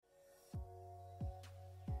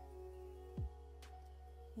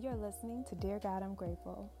You're listening to Dear God, I'm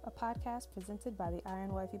Grateful, a podcast presented by the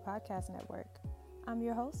Iron Wifey Podcast Network. I'm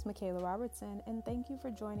your host, Michaela Robertson, and thank you for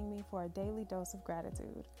joining me for a daily dose of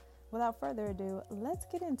gratitude. Without further ado, let's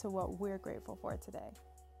get into what we're grateful for today.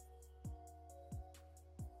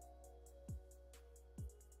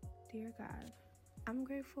 Dear God, I'm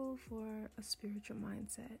grateful for a spiritual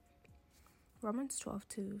mindset. Romans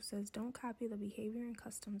 12:2 says, "Don't copy the behavior and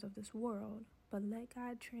customs of this world, but let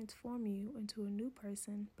God transform you into a new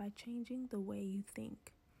person by changing the way you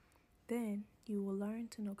think. Then you will learn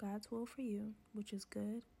to know God's will for you, which is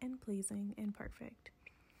good and pleasing and perfect."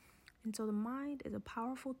 And so the mind is a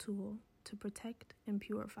powerful tool to protect and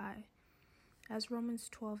purify. As Romans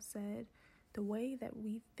 12 said, the way that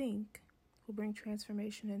we think will bring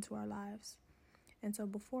transformation into our lives. And so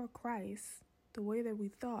before Christ, the way that we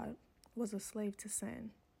thought was a slave to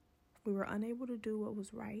sin. We were unable to do what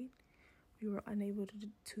was right. We were unable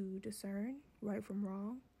to discern right from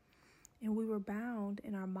wrong. And we were bound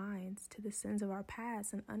in our minds to the sins of our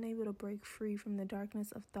past and unable to break free from the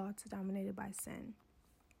darkness of thoughts dominated by sin.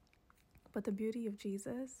 But the beauty of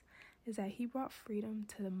Jesus is that he brought freedom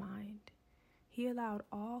to the mind. He allowed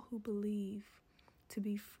all who believe to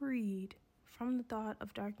be freed from the thought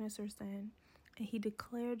of darkness or sin, and he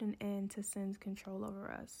declared an end to sin's control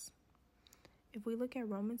over us. If we look at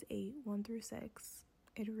Romans 8:1-6,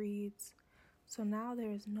 it reads, "So now there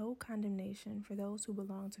is no condemnation for those who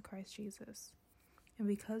belong to Christ Jesus. And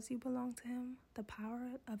because you belong to him, the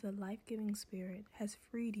power of the life-giving Spirit has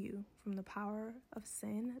freed you from the power of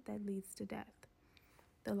sin that leads to death.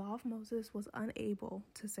 The law of Moses was unable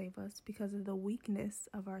to save us because of the weakness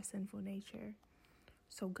of our sinful nature.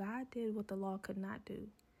 So God did what the law could not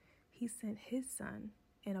do. He sent his Son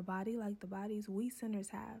in a body like the bodies we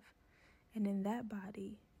sinners have. And in that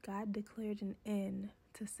body, God declared an end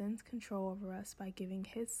to sin's control over us by giving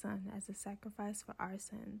his Son as a sacrifice for our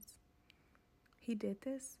sins. He did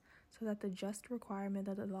this so that the just requirement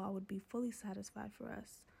of the law would be fully satisfied for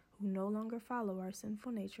us, who no longer follow our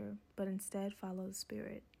sinful nature, but instead follow the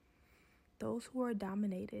Spirit. Those who are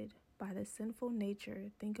dominated by the sinful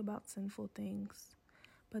nature think about sinful things,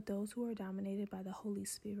 but those who are dominated by the Holy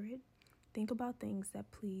Spirit think about things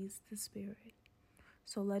that please the Spirit.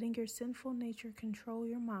 So letting your sinful nature control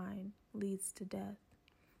your mind leads to death,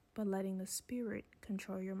 but letting the Spirit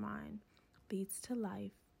control your mind leads to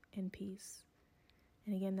life and peace."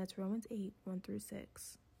 And again, that's Romans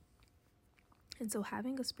 8:1-6. And so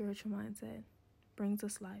having a spiritual mindset brings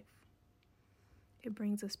us life. It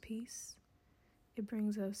brings us peace. It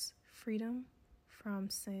brings us freedom from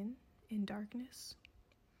sin and darkness.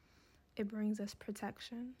 It brings us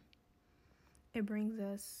protection. It brings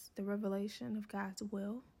us the revelation of God's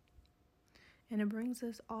will. And it brings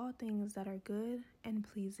us all things that are good and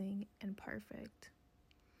pleasing and perfect.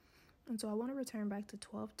 And so I want to return back to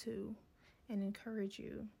 12:2 and encourage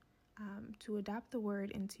you to adopt the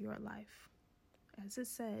word into your life. As it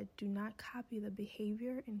said, do not copy the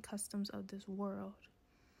behavior and customs of this world,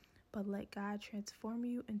 but let God transform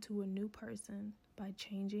you into a new person by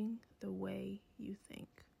changing the way you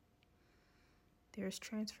think. There's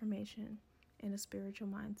transformation in a spiritual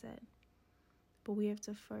mindset, but we have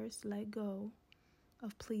to first let go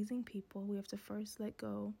of pleasing people. We have to first let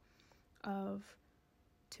go of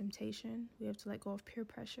temptation. We have to let go of peer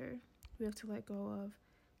pressure. We have to let go of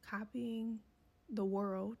copying the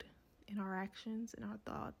world in our actions and our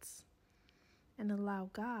thoughts, and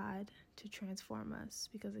allow God to transform us.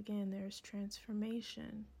 Because again, there's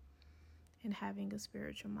transformation in having a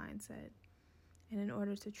spiritual mindset. And in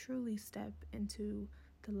order to truly step into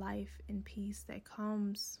the life and peace that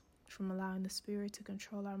comes from allowing the Spirit to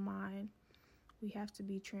control our mind, we have to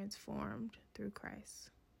be transformed through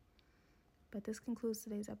Christ. But this concludes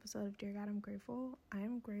today's episode of Dear God, I'm Grateful. I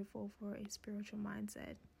am grateful for a spiritual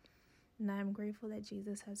mindset. And I am grateful that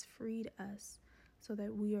Jesus has freed us so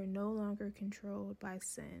that we are no longer controlled by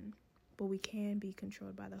sin, but we can be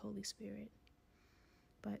controlled by the Holy Spirit.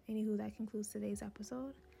 But anywho, that concludes today's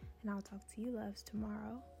episode. And I'll talk to you loves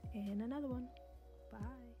tomorrow in another one.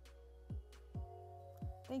 Bye.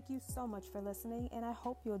 Thank you so much for listening, and I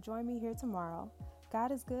hope you'll join me here tomorrow.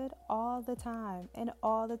 God is good all the time, and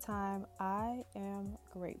all the time I am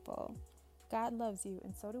grateful. God loves you,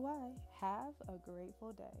 and so do I. Have a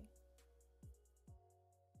grateful day.